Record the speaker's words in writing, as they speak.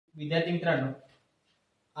विद्यार्थी मित्रांनो,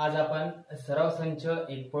 आज आपण सराव संच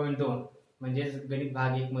 1.2 म्हणजे गणित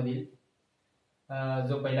भाग 1 मधील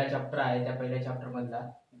जो पहिला चॅप्टर आहे त्या पहिल्या चॅप्टर मधला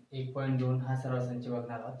 1.2 हा सराव संच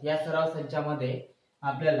बघणार आहोत। या सराव संचामध्ये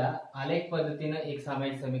आपल्याला आलेख पद्धतीने एक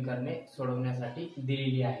सामायिक समीकरणे सोडवण्यासाठी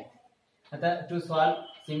दिलेली आहेत। आता to solve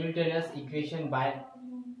simultaneous equation by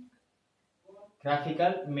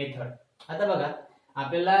graphical method. आता बघा,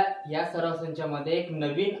 आपल्याला या सराव संचामध्ये एक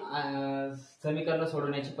नवीन समीकरण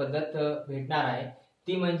सोडवण्याची पद्धत भेटणार आहे,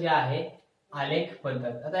 ती म्हणजे आहे आलेख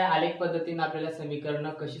पद्धत। आता या आलेख पद्धतीने आपल्याला समीकरण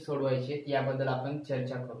कशी सोडवायची याबद्दल आपण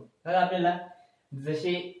चर्चा करू। तर आपल्याला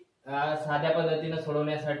जशी साध्या पद्धतीने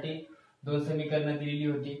सोडवण्यासाठी दोन समीकरणे दिलेली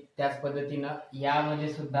होती, त्याच पद्धतीने यामध्ये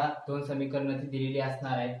सुद्धा दोन समीकरणे दिलेली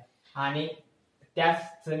असणार आहेत आणि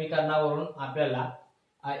त्याच समीकरणावरून आपल्याला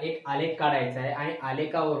एक आलेख काढायचा आहे आणि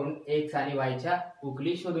आलेखावरून x आणि y च्या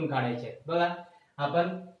उकली शोधून काढायचे आहेत। बघा, आपण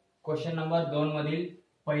क्वेश्चन नंबर 2 मधील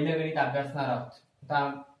पहिलं गणित अभ्यासणार आहोत।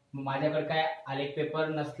 आता माझ्याकडे काय आलेख पेपर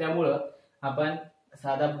नसल्यामुळे आपण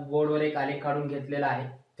साधा बोर्डवर एक आलेख काढून घेतलेला आहे,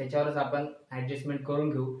 त्याच्यावरच आपण ऍडजस्टमेंट करून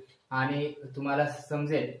घेऊ आणि तुम्हाला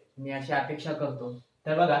समजेल मी अशी अपेक्षा करतो।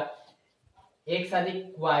 तर बघा, x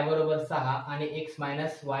अधिक y बरोबर 6 आणि x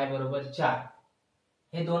मायनस y बरोबर 4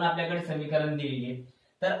 हे दोन आपल्याकडे समीकरण दिलेली आहेत।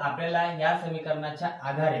 तर आपल्याला या समीकरणाच्या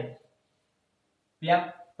आधारे या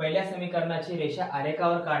पहिल्या समीकरणाची रेषा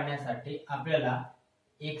आलेखावर काढण्यासाठी आपल्याला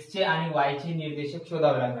x चे आणि y चे निर्देशक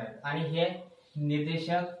शोधावे लागणार आहेत आणि हे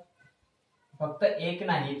निर्देशक फक्त एक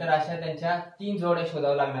नाही तर अशा त्यांच्या 3 जोड्या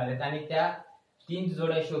शोधाव्या लागणार आहेत आणि त्या 3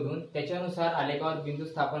 जोड्या शोधून त्याच्यानुसार आलेखावर बिंदू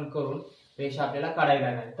स्थापन करून रेषा आपल्याला काढावी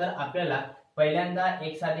लागणार आहे। तर आपल्याला पहिल्यांदा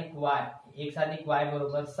x अधिक y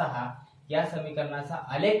बरोबर 6 या समीकरणाचा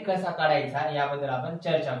आलेख कसा काढायचा याबद्दल आपण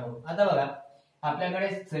चर्चा करू। आता बघा, आपल्याकडे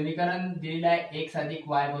समीकरण दिलेलं आहे x अधिक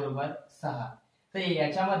y बरोबर 6। तर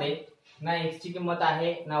याच्यामध्ये ना x ची किंमत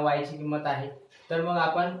आहे ना y ची किंमत आहे, तर मग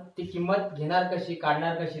आपण ती किंमत घेणार कशी,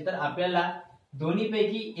 काढणार कशी? तर आपल्याला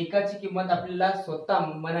दोन्हीपैकी एकाची किंमत आपल्याला स्वतः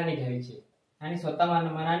मनाने घ्यायची आणि स्वतः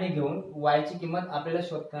मनाने घेऊन y ची किंमत आपल्याला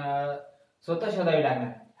स्वतः शोधावी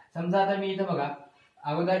लागणार। समजा आता मी इथं बघा,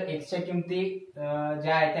 अगोदर x च्या किमती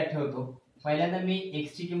ज्या आहेत त्या ठेवतो। पहिल्यांदा मी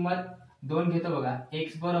x ची किंमत 2 घेतो। बघा,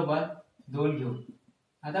 x बरोबर 2 घेऊ।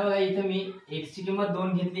 आता बघा, इथं मी x ची किंमत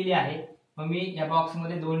 2 घेतलेली आहे, मग मी या बॉक्स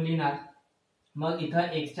मध्ये 2 लिहिणार। मग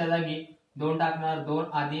इथं x च्या जागी 2 टाकणार, 2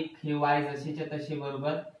 अधिक हे y जसेच्या तसे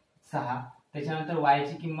बरोबर 6। त्याच्यानंतर y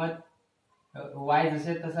ची किंमत y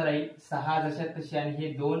जसे तसं राहील, 6 जसे तसे आणि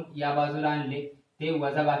हे 2 या बाजूला आणले ते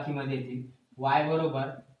वजाबाकी मध्ये येतील। y बरोबर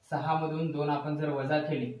 6 मधून 2 आपण जर वजा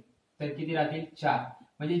केले तर किती राहतील? 4।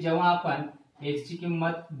 म्हणजे जेव्हा आपण x ची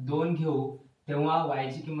किंमत 2 घेऊ तेव्हा y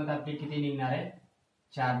ची किंमत आपली किती निघणार आहे?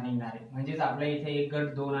 4 निघणार आहे। म्हणजे आपल्या इथे एक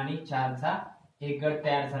गट 2 आणि 4 चा एक गट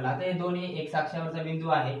तयार झाला। आता हे दोन्ही x अक्षावरचा बिंदू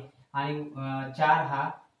आहे आणि 4 हा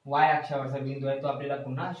y अक्षावरचा बिंदू आहे, तो आपल्याला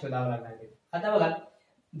पुन्हा शोधावा लागणार आहे। आता बघा,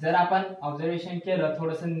 जर आपण ऑब्झर्वेशन केलं,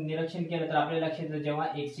 थोडंसं निरीक्षण केलं तर आपल्या लक्षात येतं जेव्हा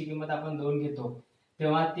x ची किंमत आपण 2 घेतो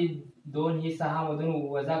तेव्हा ती 2 ही 6 मधून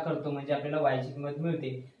वजा करतो म्हणजे आपल्याला y ची किंमत मिळते।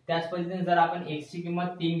 त्याच पद्धतीने जर आपण x ची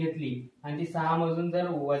किंमत 3 घेतली आणि ती 6 मधून जर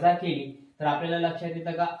वजा केली तर आपल्याला लक्षात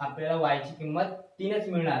येतं का आपल्याला y ची किंमत 3च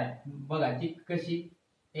मिळणार आहे। बघा, ती कशी?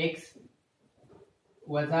 x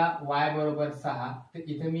वजा y बरोबर 6, तर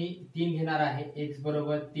इथे मी 3 घेणार आहे। x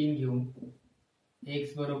बरोबर 3 घेऊन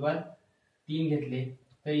x बरोबर 3 घेतले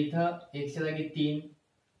तर इथं x च्या जागी 3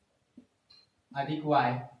 अधिक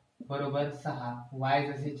y बरोबर 6, y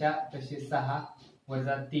जसेच्या तसे 6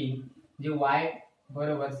 वजा 3, जे y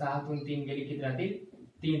बरोबर 6 तून 3 गेली किती राहतील?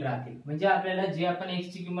 3 राहतील। म्हणजे आपल्याला जे आपण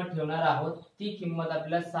x ची किंमत ठेवणार आहोत ती किंमत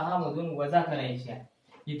आपल्याला 6 मधून वजा करायची आहे।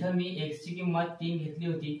 इथं मी x ची किंमत 3 घेतली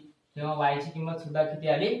होती तेव्हा y ची किंमत सुद्धा किती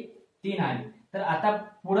आली? 3 आली। तर आता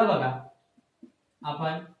पुढे बघा,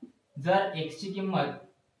 आपण जर x ची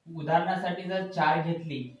किंमत उदाहरणासाठी जर 4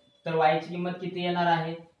 घेतली तर y ची किंमत किती येणार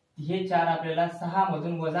आहे? हे 4 आपल्याला 6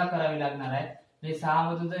 मधून वजा करावे लागणार आहे। म्हणजे 6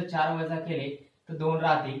 मधून जर 4 वजा केले तर 2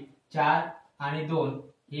 राहतील। 4 आणि 2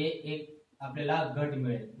 हे एक आपल्याला गट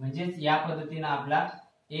मिळेल। म्हणजेच या पद्धतीने आपला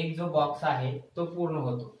एक जो बॉक्स आहे तो पूर्ण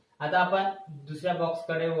होतो। आता आपण दुसऱ्या बॉक्स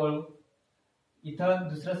कडे वळू। इथं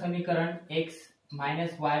दुसरं समीकरण x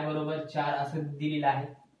मायनस y बरोबर 4 असं दिलेलं आहे।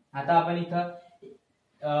 आता आपण इथं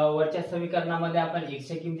वरच्या समीकरणामध्ये आपण x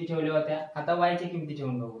च्या किमती ठेवल्या होत्या, आता y च्या किमती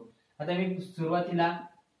ठेवून बघू। आता मी सुरुवातीला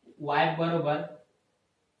y बरोबर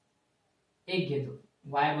 1 घेतो,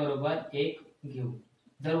 y बरोबर 1 घेऊ।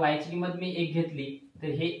 जर y ची किंमत मी 1 घेतली तर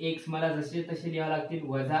हे x मला जसे तसे लिहावे लागतील,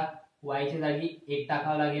 वजा y च्या जागी 1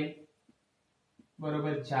 टाकावं लागेल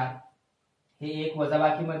बरोबर 4। हे 1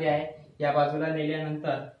 वजाबाकी मध्ये आहे, या बाजूला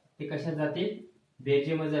नेल्यानंतर ते कशात जातील?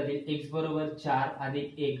 बेरजेमध्ये जातील x बरोबर 4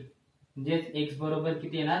 अधिक 1 म्हणजेच x बरोबर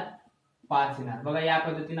किती येणार 5 येणार। बघा या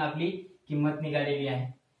पद्धतीने आपली किंमत निघालेली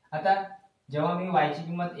आहे। आता जेव्हा मी y ची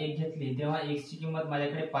किंमत 1 घेतली तेव्हा x ची किंमत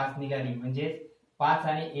माझ्याकडे 5 निघाली, म्हणजे 5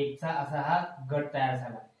 आणि 1 चा असा हा गट तयार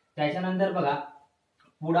झाला। त्याच्यानंतर बघा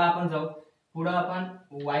पुढे आपण जाऊ, पुढे आपण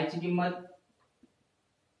y ची किंमत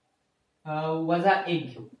 -1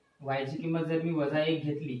 घेऊ। y ची किंमत जर मी -1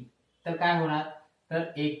 घेतली तर काय होणार, तर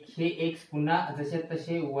हे x पुन्हा जसे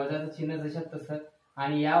तसे वजाचं चिन्ह जसे तसं,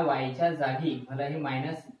 आणि या y च्या जागी मला हे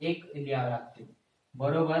 -1 लिहावं लागते,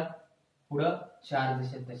 बरोबर। पुढं 4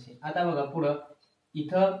 जसे तसे। आता बघा पुढं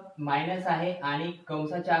इथं मायनस आहे आणि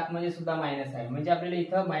कंसाच्या आतमध्ये सुद्धा मायनस आहे, म्हणजे आपल्याला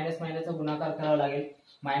इथं मायनस मायनसचा गुणाकार करावा लागेल।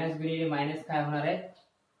 मायनस गुणिले मायनस काय होणार आहे,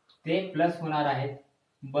 ते प्लस होणार आहे,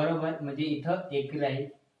 बरोबर। म्हणजे इथं 1 राहील,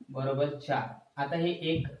 बरोबर 4। आता हे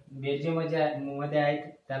 1 बेरजेमध्ये आहेत,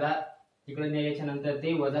 त्याला तिकडे नेल्याच्या नंतर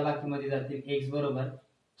ते वजाबाकीमध्ये जातील। x बरोबर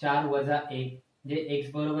 4 वजा 1, म्हणजे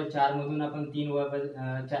x बरोबर 4 मधून आपण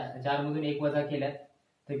 4 मधून 1 वजा केल्यात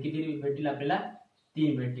तर किती भेटतील आपल्याला,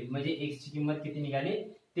 3 भेटतील। म्हणजे x ची किंमत किती निघाली,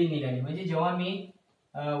 3 निघाली। म्हणजे जेव्हा मी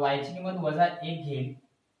y ची किंमत -1 घेईल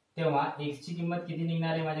तेव्हा x ची किंमत किती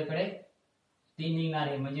निघणार आहे, माझ्याकडे 3 निघणार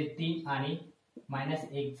आहे, म्हणजे 3 आणि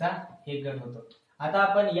 -1 चा 1 गट होतो। आता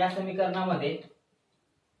आपण या समीकरणामध्ये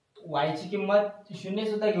y ची किंमत 0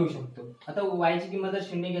 सुद्धा घेऊ शकतो। आता y ची किंमत जर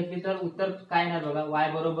 0 घेतली तर उत्तर काय येणार बघा,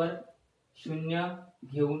 y बरोबर 0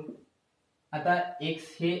 घेऊन आता x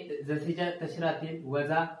हे जसेच्या तसे राहतील,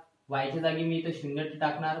 वजा y च्या जागी मी इथे 0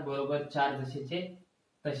 टाकणार, बरोबर 4 जसेचे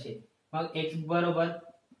तसे। मग x बरोबर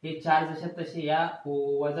हे 4 जसे तसे या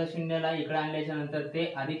वजा 0 ला इकडे आणल्याच्या नंतर ते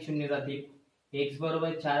अधिक 0 जातील, x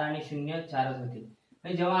बरोबर 4 आणि 0 4च होतील।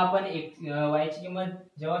 म्हणजे जेव्हा आपण y ची किंमत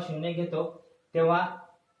जेव्हा 0 घेतो तेव्हा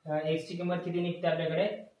x ची किंमत किती निघते, आपल्याकडे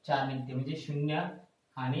 4 निघते, म्हणजे 0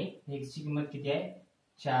 आणि x ची किंमत किती आहे,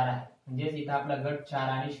 4 आहे। म्हणजे इथं आपला गट 4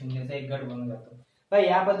 आणि 0 चा एक गट बनून जातो। तर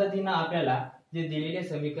या पद्धतीने आपल्याला जे दिलेले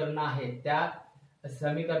समीकरण आहेत त्या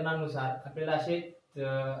समीकरणानुसार आपल्याला असे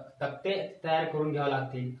तक्ते तयार करून घ्यावे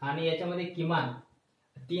लागतील, आणि याच्यामध्ये किमान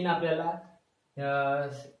 3 आपल्याला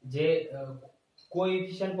जे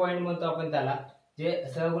कोएफिशिएंट पॉइंट म्हणतो आपण त्याला, जे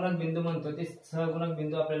सहगुणक बिंदू म्हणतो, ते सहगुणक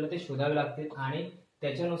बिंदू आपल्याला ते शोधावे लागतील आणि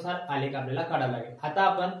त्याच्यानुसार आलेख आपल्याला काढावा लागेल। आता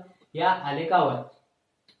आपण या आलेखावर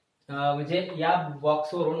म्हणजे या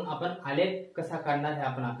बॉक्सवरून आपण आलेख कसा काढणार हे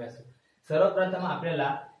आपण अभ्यासू। सर्वप्रथम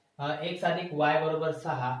आपल्याला x अधिक y बरोबर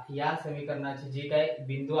 6 या समीकरणाचे जे काही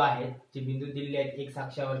बिंदू आहेत, जे बिंदू दिलेले आहेत x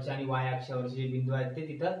अक्षावरचे आणि y अक्षावरचे जे बिंदू आहेत ते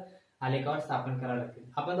तिथं आलेखावर स्थापन करावे लागतील।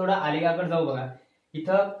 आपण थोडा आलेखाकडे जाऊ। बघा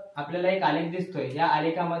इथं आपल्याला एक आलेख दिसतोय, या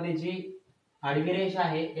आलेखामध्ये जी आडवी रेषा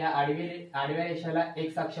आहे या आडव्या रेषेला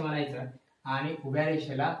x अक्ष म्हणायचं आणि उभ्या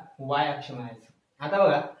रेषेला y अक्ष म्हणायचं। आता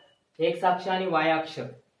बघा x अक्ष आणि y अक्ष,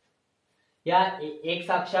 या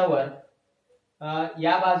x अक्षावर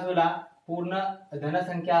या बाजूला पूर्ण धन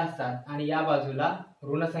संख्या असतात आणि या बाजूला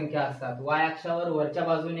ऋण संख्या असतात। y अक्षावर वरच्या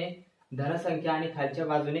बाजूने धन संख्या आणि खालच्या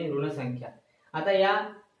बाजूने ऋण संख्या। आता या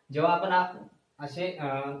जेव्हा आपण असे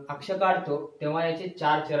अक्ष काढतो तेव्हा याचे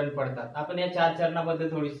 4 चरण पडतात। आपण या 4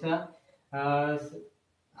 चरणाबद्दल थोडीसा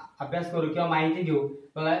अभ्यास करू किंवा माहिती घेऊ।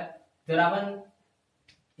 बघा जर आपण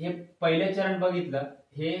हे पहिले चरण बघितलं,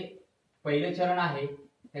 हे पहिले चरण आहे,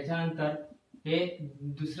 त्याच्यानंतर हे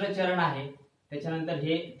दुसरं चरण आहे, त्याच्यानंतर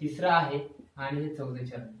हे तिसरं आहे आणि हे चौथे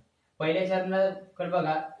चरण। पहिल्या चरणाकडे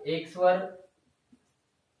बघा x वर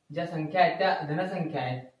ज्या संख्या आहेत त्या धन संख्या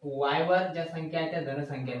आहेत, y वर ज्या संख्या आहेत त्या धन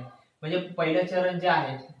संख्या आहेत। म्हणजे पहिलं चरण जे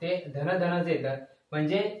आहे ते धन धनच येतं,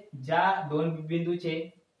 म्हणजे ज्या दोन बिंदूचे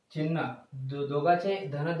चिन्ह दोघांचे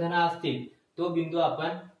धन धन असतील तो बिंदू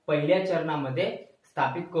आपण पहिल्या चरणामध्ये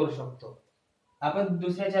स्थापित करू शकतो। आपण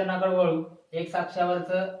दुसऱ्या चरणाकडे वळू। x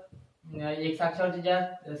अक्षावरच्या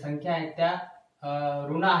ज्या संख्या आहेत त्या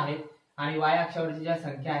ऋण आहेत आणि y अक्षावरच्या ज्या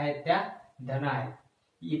संख्या आहेत त्या धन आहेत।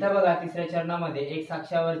 इथं बघा तिसऱ्या चरणामध्ये x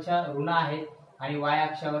अक्षावरच्या ऋण आहेत आणि y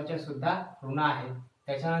अक्षावरच्या सुद्धा ऋण आहेत।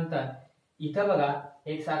 त्याच्यानंतर इथं बघा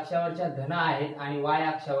x अक्षावरच्या धन आहेत आणि y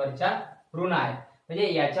अक्षावरच्या ऋण आहेत।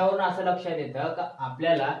 म्हणजे याच्यावरून असं लक्षात येतं की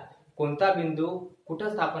आपल्याला कोणता बिंदू कुठं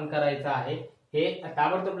स्थापन करायचा आहे हे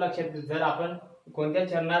ताबडतोब लक्षात येतं। जर आपण कोणत्या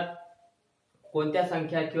चरणात कोणत्या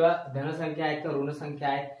संख्या किंवा धन संख्या आहेत किंवा ऋण संख्या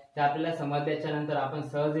आहेत ते आपल्याला समजल्याच्या नंतर आपण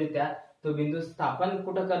सहजरित्या तो बिंदू स्थापन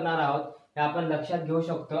कुठं करणार आहोत हे आपण लक्षात घेऊ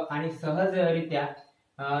शकतो आणि सहजरित्या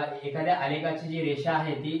एखाद्या आलेखाची जी रेषा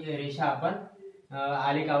आहे ती रेषा आपण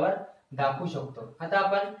आलेखावर दाखवू शकतो। आता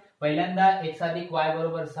आपण पहिल्यांदा x अधिक y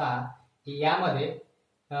बरोबर 6 यामध्ये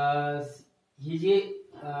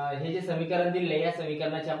हे जे समीकरण दिले या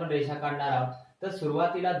समीकरणाची आपण रेषा काढणार आहोत। तर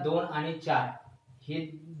सुरुवातीला 2 आणि 4 हे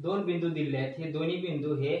दोन बिंदू दिले आहेत, हे दोन्ही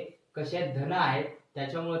बिंदू हे कसे आहेत, धन आहेत,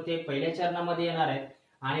 त्याच्यामुळे ते पहिल्या चरणामध्ये येणार आहेत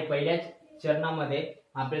आणि पहिल्या चरणामध्ये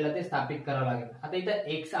आपल्याला ते स्थापित करावं लागेल. आता इथं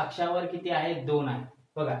एक्स अक्षावर किती आहे, 2 आहे.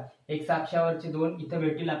 बघा एक्स अक्षावरचे 2 इथं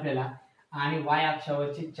भेटतील आपल्याला आणि वाय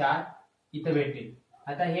अक्षावरचे 4 इथं भेटतील.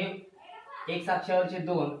 आता हे एक्स अक्षावरचे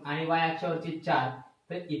 2 आणि वाय अक्षावरचे 4,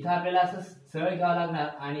 तर इथं आपल्याला असं सरळ घ्यावं लागणार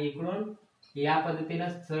आणि इकडून या पद्धतीनं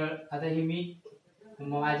सरळ. आता हे मी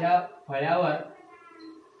माझ्या फळ्यावर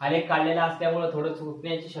आलेख काढलेला असल्यामुळे थोडं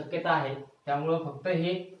चुकण्याची शक्यता आहे, त्यामुळे फक्त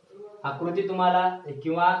हे आकृती तुम्हाला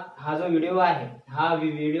किंवा हा जो व्हिडिओ आहे हा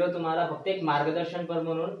व्हिडिओ तुम्हाला फक्त एक मार्गदर्शनपर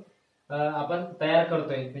म्हणून आपण तयार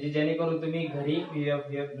करतोय, म्हणजे जेणेकरून तुम्ही घरी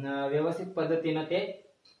व्यवस्थित पद्धतीने ते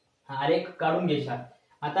आलेख काढून घेशाल.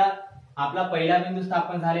 आता आपला पहिला बिंदू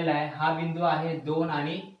स्थापन झालेला आहे, हा बिंदू आहे 2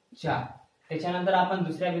 आणि 4. त्याच्यानंतर आपण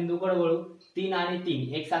दुसऱ्या बिंदूकडे वळू, 3 आणि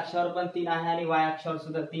 3. एक्स अक्षावर पण 3 आहे आणि वाय अक्षावर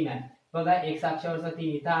सुद्धा 3 आहे. बघा एक्स अक्षावरचा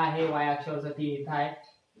 3 इथं आहे, वाय अक्षावरचा 3 इथं आहे.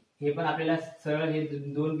 हे पण आपल्याला सरळ हे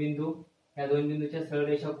दोन बिंदू, या दोन बिंदूच्या सरळ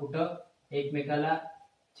रेषा कुठं एकमेकाला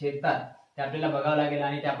छेदतात ते आपल्याला बघावं लागेल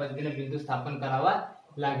आणि त्या पद्धतीने बिंदू स्थापन करावा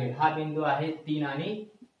लागेल. हा बिंदू आहे 3 आणि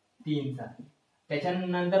 3चा.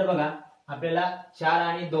 त्याच्यानंतर बघा आपल्याला 4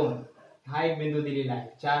 आणि 2 हा एक बिंदू दिलेला आहे.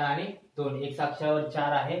 4 आणि 2 एक्स अक्षावर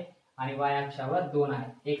 4 आहे आणि वाय अक्षावर 2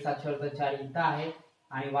 आहे. एक्स अक्षावरचा 4 इथं आहे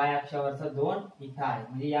आणि वाय अक्षावरचा 2 इथं आहे.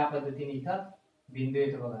 म्हणजे या पद्धतीने इथं बिंदू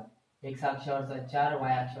येतो बघा, एक्स अक्षावरचा 4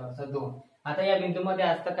 वाय अक्षावरचा 2. आता या बिंदूमध्ये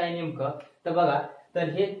असतं काय नेमकं, तर बघा, तर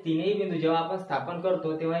हे तिन्ही बिंदू जेव्हा आपण स्थापन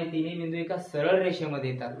करतो तेव्हा हे तिन्ही बिंदू एका सरळ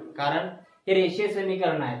रेषेमध्ये येतात, कारण हे रेषीय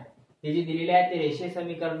समीकरण आहेत. हे जे दिलेले आहेत ते रेषीय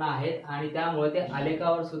समीकरण आहेत आणि त्यामुळे ते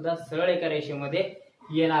आलेखावर सुद्धा सरळ एका रेषेमध्ये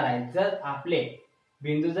येणार आहेत. जर आपले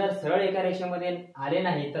बिंदू जर सरळ एका रेषेमध्ये आले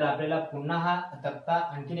नाही तर आपल्याला पुन्हा हा तक्ता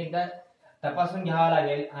आणखीन एकदा तपासून घ्यावा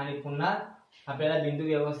लागेल आणि पुन्हा आपल्याला बिंदू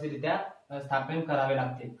व्यवस्थितरित्या स्थापन करावे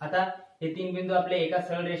लागतील. आता हे 3 बिंदू आपले एका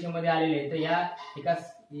सरळ रेषेमध्ये आलेले आहेत, तर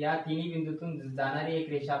या तिन्ही बिंदूतून जाणारी एक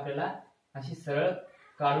रेषा आपल्याला अशी सरळ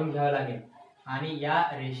काढून घ्यावी लागेल आणि या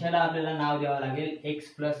रेषेला आपल्याला नाव द्यावं लागेल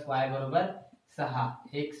x + y = 6.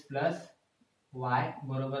 x + y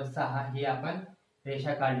 = 6 ही आपण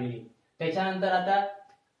रेषा काढलेली. त्याच्यानंतर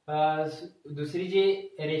आता दुसरी जी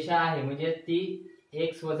रेषा आहे म्हणजे ती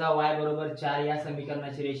x - y = 4 या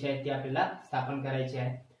समीकरणाची रेषा आहे, ती आपल्याला स्थापन करायची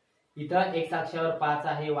आहे. इथं x अक्षावर 5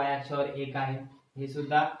 आहे, y अक्षावर 1 आहे. हे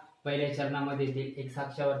सुद्धा पहिल्या चरणामध्ये येतील. x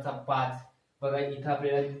अक्षावरचा 5 बघा इथं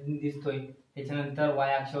आपल्याला दिसतोय, त्याच्यानंतर y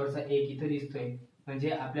अक्षावरचा 1 इथं दिसतोय. म्हणजे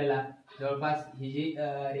आपल्याला जवळपास ही जी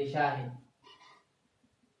रेषा आहे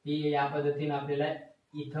ती या पद्धतीने आपल्याला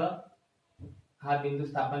इथं हा बिंदू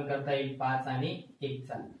स्थापन करता येईल 5 आणि 1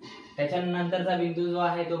 चा. त्याच्यानंतरचा बिंदू जो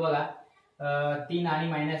आहे तो बघा 3 आणि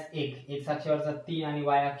 -1. x अक्षावरचा 3 आणि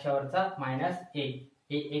y अक्षावरचा -1.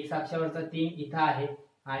 हे x अक्षावरचा 3 इथं आहे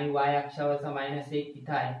आणि y अक्षावरचा -1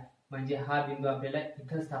 इथं आहे. म्हणजे हा बिंदू आपल्याला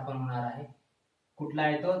इथं स्थापन होणार आहे. कुठला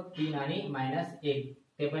आहे तो 3 आणि -1.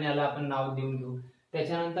 ते पण याला आपण नाव देऊन घेऊ.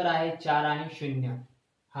 त्याच्यानंतर आहे 4 आणि 0.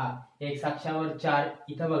 हा x अक्षावर 4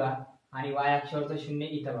 इथं बघा आणि y अक्षावरचा 0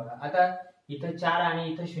 इथं बघा. आता इथं 4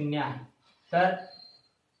 आणि इथं 0 आहे, तर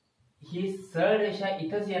ही सरळ रेषा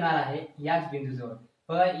इथंच येणार आहे याच बिंदूजवळ.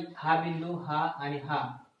 बघा हा बिंदू, हा आणि हा,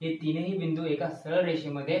 हे तीनही बिंदू एका सरळ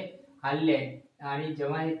रेषेमध्ये आलेले आहेत आणि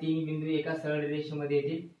जेव्हा हे 3 बिंदू एका सरळ रेषेमध्ये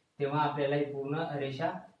येतील तेव्हा आपल्याला ही पूर्ण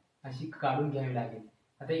रेषा अशी काढून घ्यावी लागेल.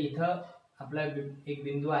 आता इथं आपला एक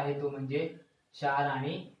बिंदू आहे तो म्हणजे 4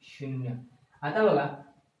 आणि 0. आता बघा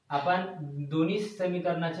आपण दोन्ही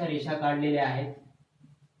समीकरणाच्या रेषा काढलेल्या आहेत.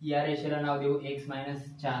 या रेषेला नाव देऊ x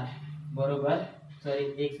 - 4 बरोबर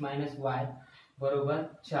x - y बरोबर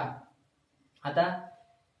 4. आता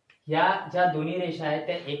या ज्या दोन्ही रेषा आहेत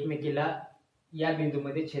त्या एकमेकीला या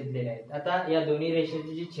बिंदूमध्ये छेदलेल्या आहेत. आता या दोन्ही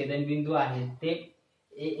रेषेचे जे छेदनबिंदू आहेत ते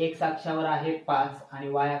x अक्षावर आहे 5 आणि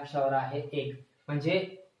y अक्षावर आहे 1. म्हणजे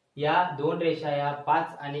या दोन रेषा या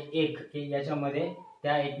 5 आणि 1 याच्यामध्ये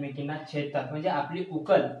त्या एकमेकींना छेदतात. म्हणजे आपली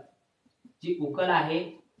उकल जी उकल आहे,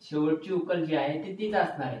 शेवटची उकल जी आहे ती तीच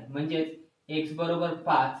असणार आहे. म्हणजे x =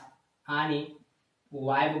 5 आणि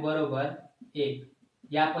y = 1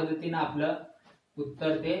 या पद्धतीने आपलं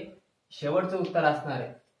उत्तर ते शेवटचं उत्तर असणार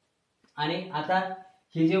आहे. आणि आता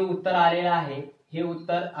हे जे उत्तर आलेलं आहे हे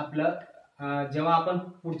उत्तर आपलं जेव्हा आपण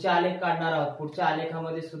पुढच्या आलेख काढणार आहोत, पुढच्या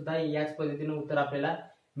आलेखामध्ये सुद्धा याच पद्धतीने उत्तर आपल्याला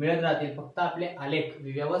मिळत राहतील. फक्त आपले आलेख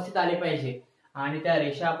व्यवस्थित आले पाहिजे आणि त्या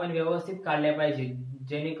रेषा आपण व्यवस्थित काढल्या पाहिजे,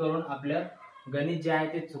 जेणेकरून आपलं गणित जे आहे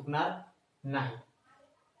ते चुकणार नाही.